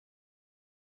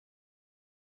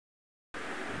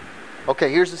Okay,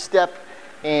 here's the step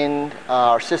in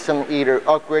our system, either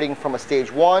upgrading from a stage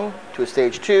 1 to a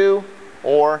stage 2,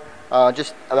 or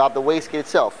just about the wastegate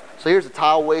itself. So here's the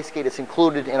Tial wastegate. It's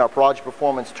included in our Prodigy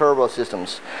Performance turbo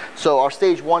systems. So our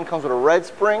stage 1 comes with a red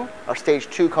spring, our stage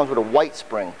 2 comes with a white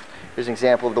spring. Here's an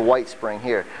example of the white spring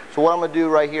here. So what I'm going to do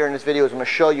right here in this video is I'm going to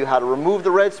show you how to remove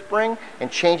the red spring and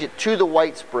change it to the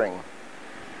white spring.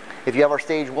 If you have our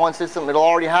stage 1 system, it'll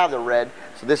already have the red,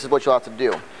 so this is what you'll have to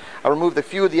do. I removed a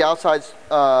few of the outside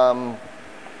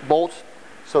bolts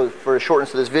so for the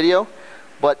shortness of this video,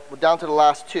 but we're down to the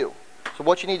last 2. So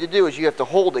what you need to do is you have to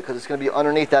hold it because it's going to be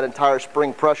underneath that entire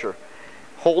spring pressure.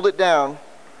 Hold it down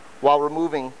while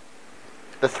removing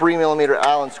the 3mm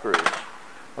Allen screws.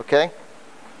 Okay?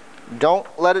 Don't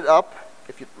let it up.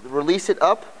 If you release it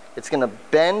up, it's going to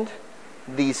bend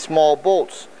these small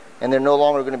bolts and they're no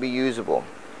longer going to be usable.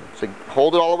 So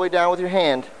hold it all the way down with your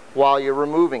hand while you're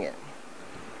removing it.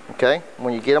 Okay?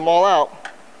 When you get them all out,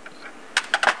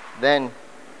 then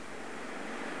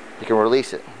you can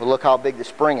release it. But look how big the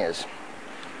spring is.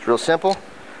 It's real simple.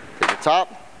 Take the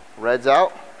top, red's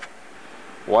out,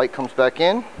 white comes back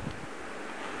in.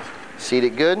 Seat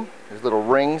it good. There's little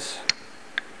rings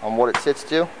on what it sits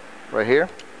to right here.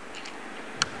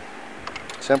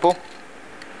 Simple.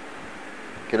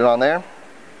 Get it on there.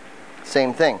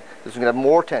 Same thing. This is going to have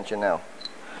more tension now.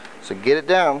 So get it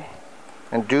down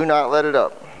and do not let it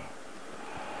up.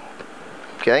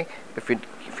 Okay? If you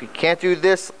can't do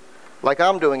this like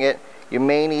I'm doing it, you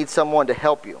may need someone to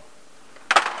help you.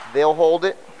 They'll hold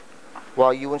it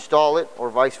while you install it, or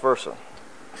vice versa.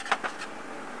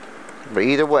 But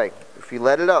either way, if you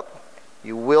let it up,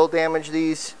 you will damage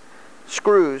these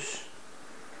screws.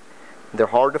 They're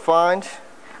hard to find,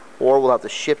 or we'll have to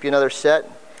ship you another set.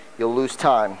 You'll lose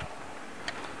time.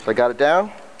 So I got it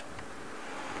down.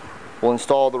 We'll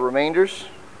install the remainders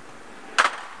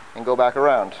and go back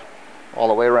around, all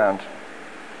the way around.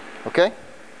 Okay?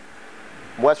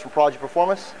 Wes from Prodigy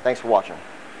Performance, thanks for watching.